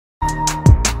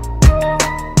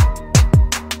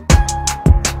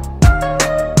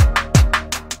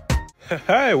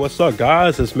Hey, what's up,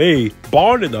 guys? It's me,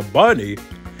 Barney the Bunny,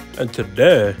 and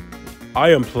today I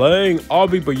am playing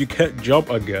Obby, but you can't jump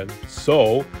again.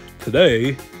 So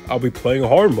today I'll be playing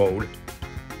hard mode,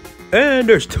 and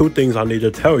there's two things I need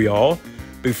to tell y'all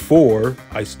before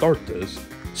I start this.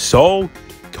 So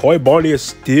Toy Barney is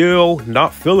still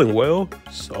not feeling well,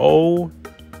 so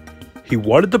he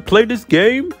wanted to play this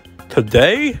game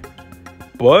today,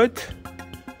 but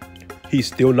he's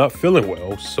still not feeling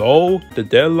well. So the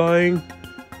deadline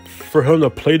for him to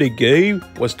play the game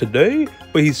was today,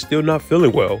 but he's still not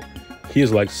feeling well. He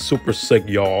is like super sick,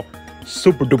 y'all.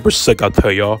 Super duper sick, I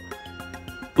tell y'all.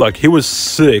 Like, he was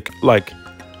sick like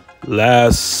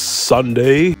last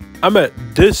Sunday. I meant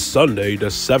this Sunday, the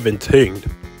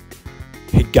 17th.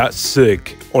 He got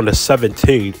sick on the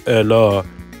 17th, and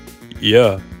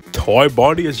yeah, Toy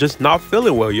Barney is just not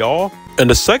feeling well, y'all. And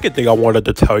the second thing I wanted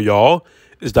to tell y'all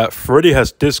is that Freddy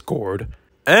has Discord,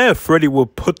 and Freddy will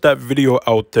put that video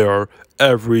out there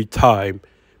every time,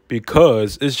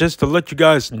 because it's just to let you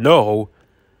guys know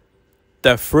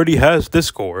that Freddy has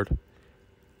Discord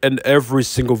in every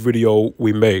single video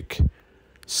we make.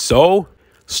 So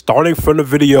starting from the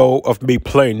video of me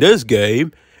playing this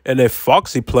game, and then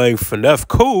Foxy playing FNAF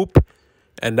Coop,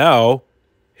 and now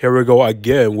here we go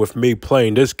again with me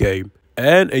playing this game.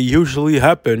 And it usually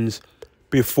happens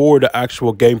before the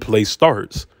actual gameplay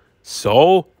starts.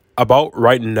 So about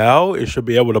right now, it should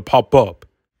be able to pop up.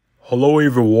 Hello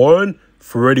everyone,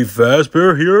 Freddy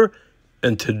Fazbear here,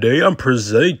 and today I'm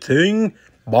presenting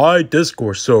my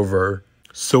Discord server.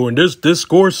 So in this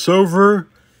Discord server,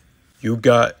 you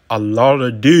got a lot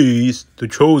of these to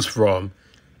choose from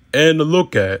and to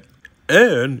look at.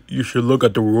 And you should look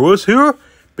at the rules here,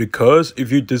 because if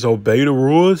you disobey the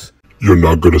rules, you're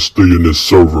not gonna stay in this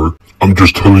server. I'm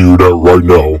just telling you that right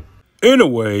now.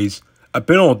 Anyways, I've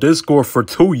been on Discord for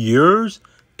 2 years.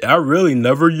 I really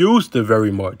never used it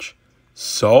very much.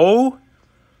 So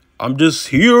I'm just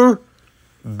here,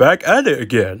 back at it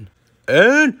again.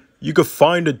 And you can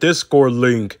find the Discord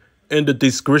link in the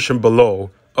description below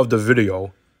of the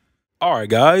video. Alright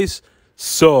guys,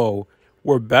 so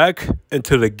we're back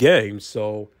into the game.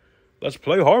 So let's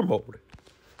play hard mode.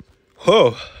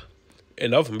 Huh.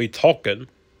 Enough of me talking.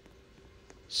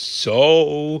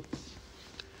 So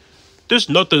there's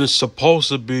nothing supposed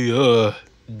to be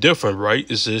different, right?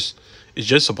 It's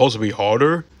just supposed to be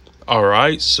harder. All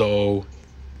right, so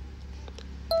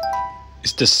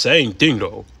it's the same thing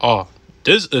though.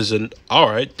 This isn't. All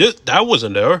right, that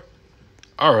wasn't there.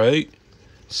 All right,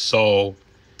 so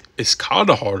it's kind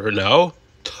of harder now.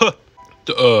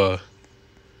 The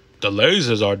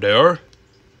lasers are there.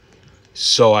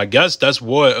 So I guess that's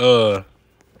what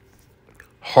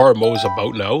hard mode is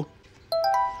about now.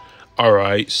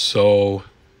 Alright, so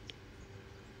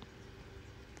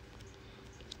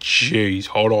jeez,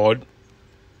 hold on.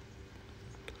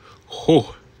 Whew.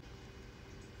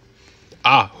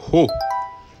 Whew.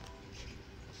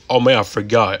 Oh man, I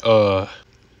forgot.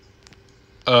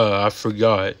 I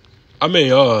forgot. I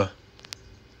mean,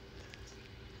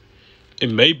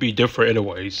 it may be different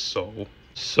anyways,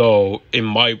 so it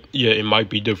might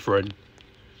be different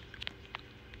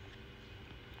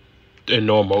than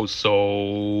normal.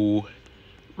 So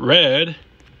red,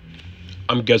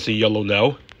 I'm guessing yellow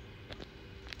now.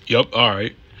 Yep,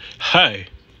 alright. Hey,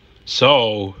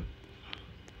 so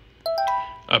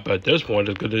I bet this one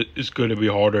is gonna be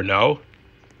harder now.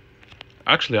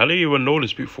 Actually, I didn't even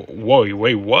notice before. Whoa,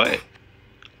 wait, what?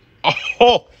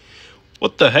 Oh,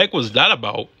 what the heck was that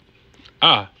about?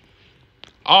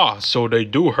 So they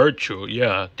do hurt you.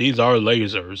 Yeah, these are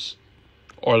lasers.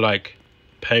 Or like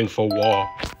painful wall.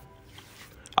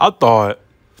 I thought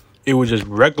it was just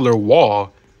regular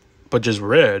wall, but just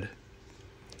red.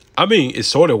 I mean, it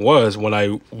sort of was when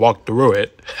I walked through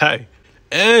it. Hey,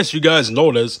 as you guys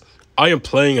notice, I am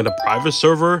playing in a private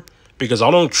server because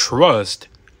I don't trust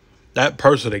that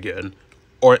person again,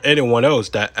 or anyone else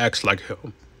that acts like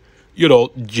him. You know,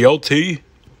 guilty.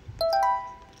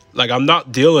 Like, I'm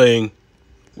not dealing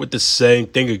with the same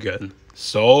thing again.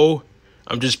 So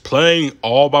I'm just playing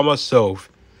all by myself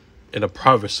in a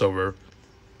private server,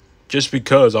 just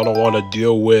because I don't want to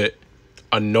deal with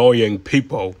annoying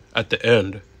people at the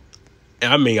end.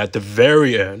 I mean, at the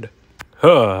very end.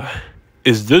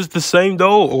 Is this the same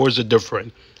though, or is it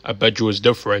different? I bet you it's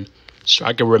different. So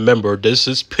I can remember, this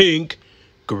is pink,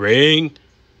 green,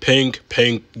 pink,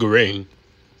 pink, green.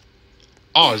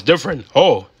 Oh, it's different.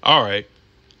 Oh, alright.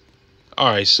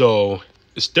 Alright, so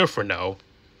it's different now.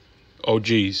 Oh,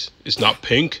 geez. It's not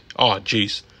pink? Oh,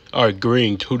 geez. Alright,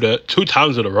 green two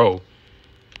times in a row.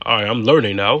 Alright, I'm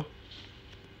learning now.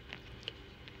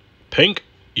 Pink.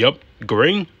 Yep.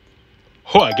 Green.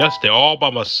 Oh, I guess they're all by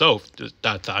myself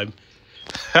that time.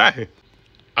 Hey,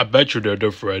 I bet you they're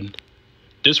different.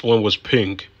 This one was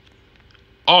pink.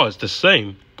 Oh, it's the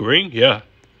same. Green? Yeah.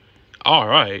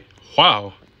 Alright.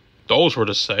 Wow. Those were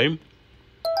the same.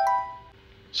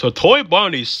 So Toy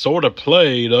Bonnie sort of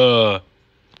played an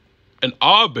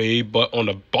Obby but on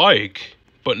a bike,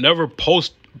 but never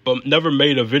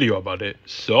made a video about it.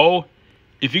 So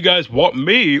if you guys want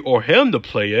me or him to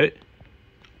play it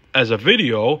as a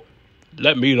video,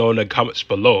 let me know in the comments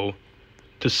below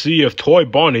to see if Toy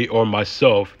Bonnie or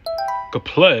myself could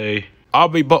play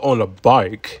Obby but on a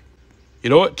bike. You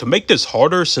know what? To make this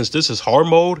harder, since this is hard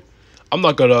mode, I'm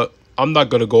not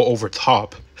gonna go over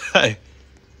top. Hey,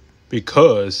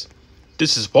 because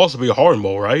this is supposed to be hard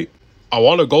mode, right? I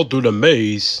want to go through the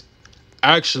maze,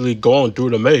 actually going through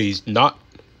the maze, not,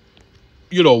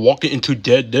 you know, walking into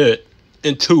dead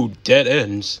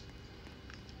ends.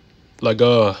 Like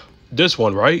this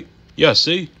one, right? Yeah,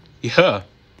 see? Yeah.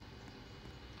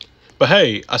 But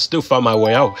hey, I still found my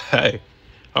way out. Hey.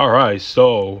 Alright,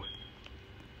 so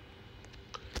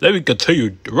let me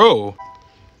continue through.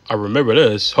 I remember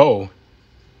this. Oh,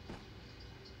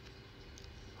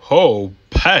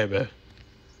 baby.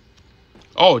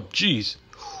 Oh, jeez.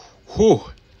 Whew.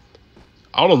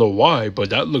 I don't know why, but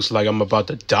that looks like I'm about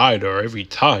to die there every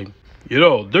time. You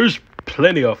know, there's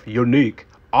plenty of unique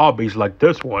obbies like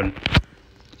this one.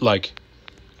 Like,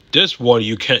 this one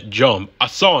you can't jump. I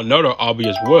saw another obby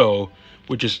as well,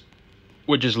 which is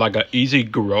like an easy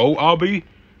grow obby.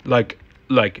 Like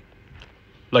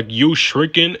you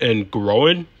shrinking and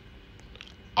growing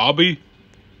obby.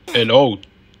 And oh,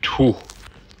 whew.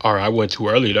 Alright, I went too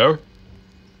early there.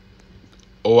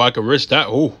 Oh, I could risk that.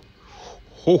 Oh.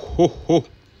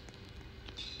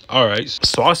 Alright,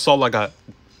 so I saw like a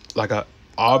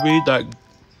obby that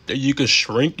you can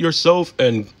shrink yourself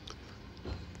and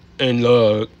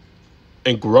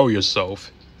grow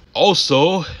yourself.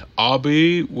 Also,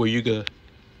 obby where you can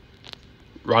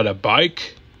ride a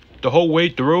bike the whole way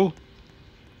through.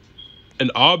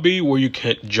 An obby where you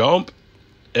can't jump,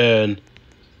 and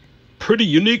pretty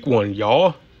unique one,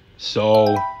 y'all.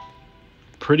 So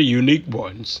pretty unique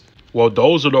ones. Well,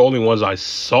 those are the only ones I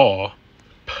saw,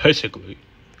 basically.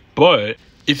 But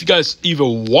if you guys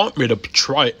even want me to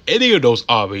try any of those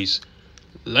obbies,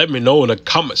 let me know in the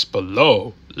comments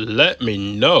below. Let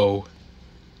me know.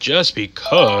 Just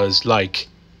because, like,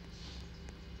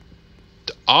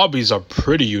 the obbies are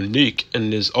pretty unique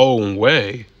in its own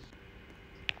way.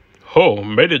 Oh,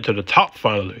 made it to the top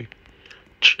finally.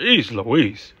 Jeez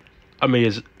Louise. I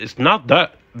mean, it's not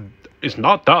that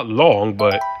long,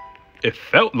 but it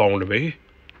felt long to me.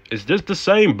 Is this the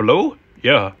same blue?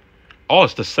 Yeah. Oh,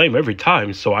 it's the same every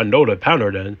time, so I know the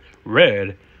pattern.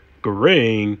 Red,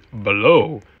 green,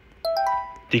 blue.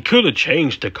 They could have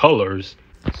changed the colors.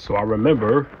 So I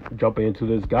remember jumping into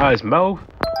this guy's mouth,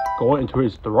 going into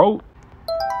his throat.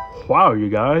 Wow, you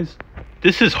guys.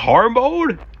 This is hard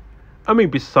mode? I mean,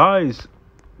 besides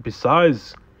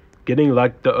getting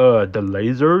like the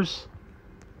lasers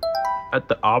at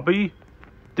the obby,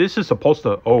 this is supposed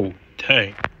to, oh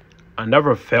dang, I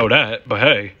never failed that. But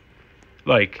hey,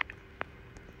 like,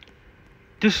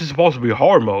 this is supposed to be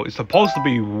hard mode. It's supposed to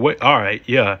be all right,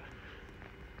 yeah.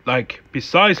 Like,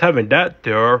 besides having that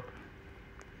there,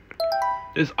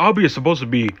 this obby is supposed to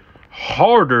be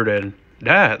harder than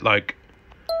that. Like,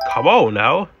 come on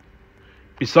now.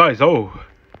 Besides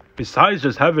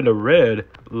just having the red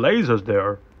lasers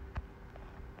there,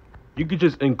 you could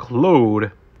just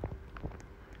include,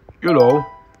 you know,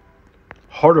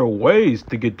 harder ways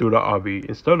to get through the obby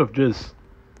instead of just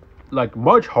like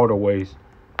much harder ways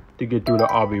to get through the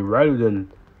obby rather than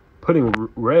putting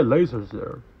red lasers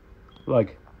there.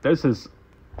 Like, this is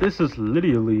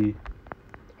literally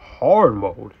hard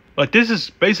mode. Like, this is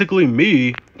basically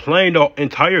me playing the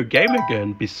entire game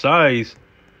again, besides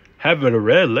having the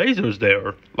red lasers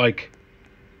there. Like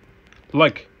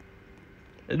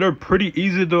they're pretty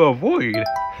easy to avoid.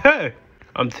 Hey,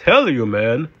 I'm telling you,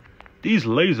 man, these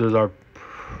lasers are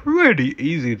pretty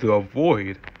easy to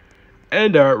avoid,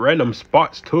 and they're at random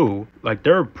spots too. Like,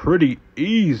 they're pretty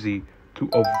easy to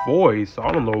avoid, so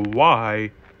I don't know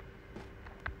why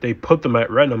they put them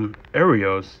at random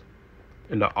areas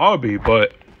in the obby,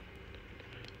 but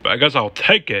I guess I'll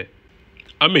take it.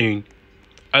 I mean,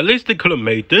 at least they could have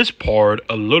made this part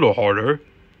a little harder,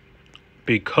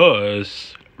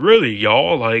 because really,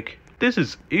 y'all, like, this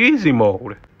is easy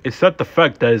mode, except the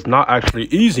fact that it's not actually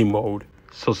easy mode.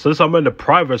 So since I'm in the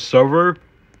private server,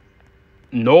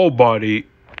 nobody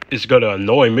is gonna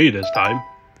annoy me this time.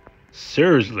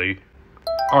 Seriously.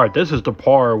 Alright, this is the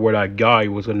part where that guy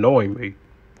was annoying me.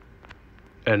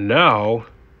 And now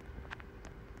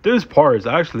This part is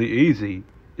actually easy.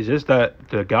 It's just that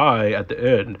the guy at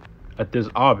the end, at this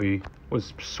obby,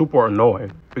 was super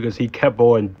annoying because he kept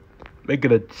on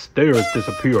making the stairs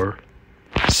disappear.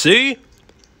 See?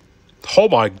 Oh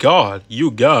my god, you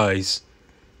guys.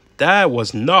 That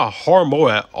was not hard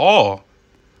mode at all.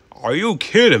 Are you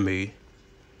kidding me?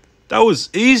 That was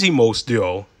easy mode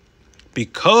still.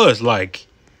 Because, like,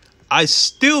 I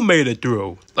still made it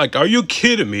through. Like, are you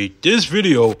kidding me? This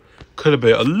video could have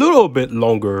been a little bit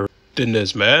longer than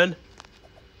this, man.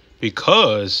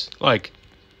 Because, like,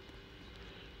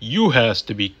 you has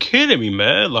to be kidding me,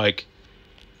 man. Like,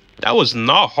 that was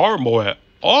not hard mode at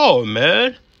all,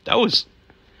 man. That was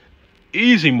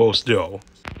easy mode still.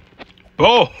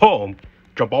 Boom!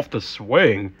 Jump off the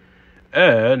swing.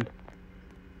 And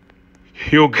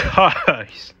you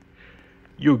guys,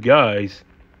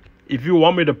 if you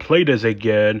want me to play this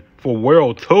again for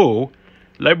World 2,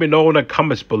 let me know in the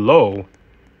comments below.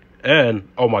 And,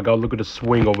 oh my god, look at the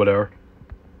swing over there.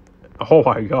 Oh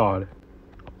my god.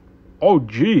 Oh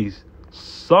jeez.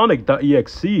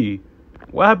 Sonic.exe.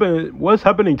 What happened? What's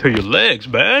happening to your legs,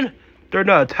 man? They're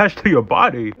not attached to your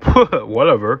body.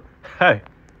 Whatever. Hey.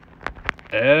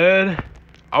 And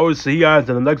I will see you guys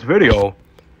in the next video.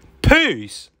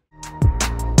 Peace.